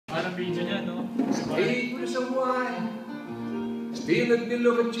video niya, no? Hey, reason why still let me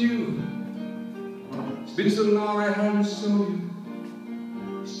look at you. It's been so long I haven't saw you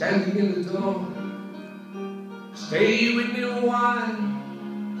standing in the door. Stay with me a while.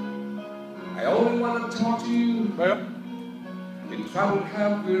 I only want to talk to you. In travel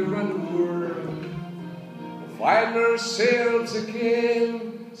camp we run the world. We'll find ourselves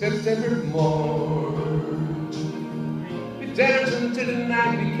again September morn. We danced until the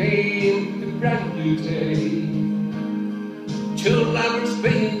night became a brand new day. Two lovers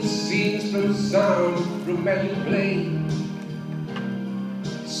playing scenes from some romantic play.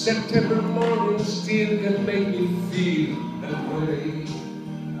 September morning still can make me feel that way.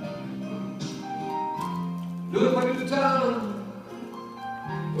 Look at the town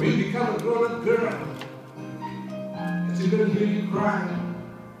where you become a grown-up girl, and she's gonna hear you cry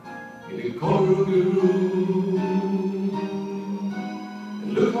in the corner of your room. And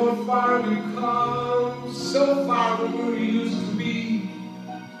look how far we've come, so far from where we used to be,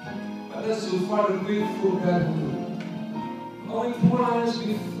 but that's so far that we've forgotten all it was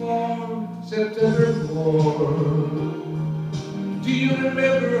before September morn. Do you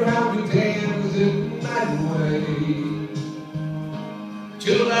remember how we danced at night away?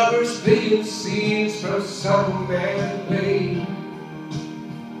 Two lovers playing scenes from some man play.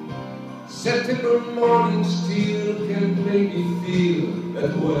 September morning still can make me feel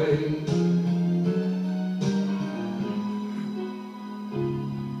that way.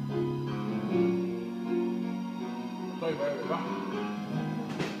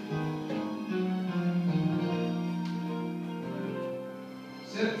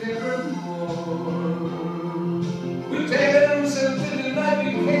 September morn, we danced until the night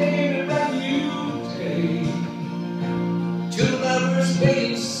became a brand new day. Two lovers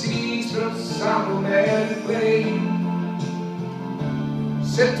playing scenes from some man play.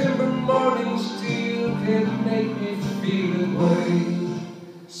 September morning still can make me feel that way.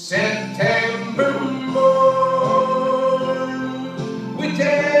 September morn, we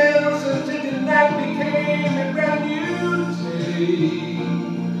danced until the night became a brand new day.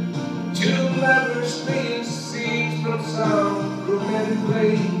 Two lovers playing scenes from some romantic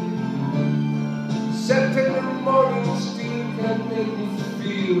play. September morning still can make me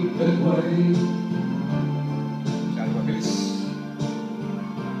feel that way.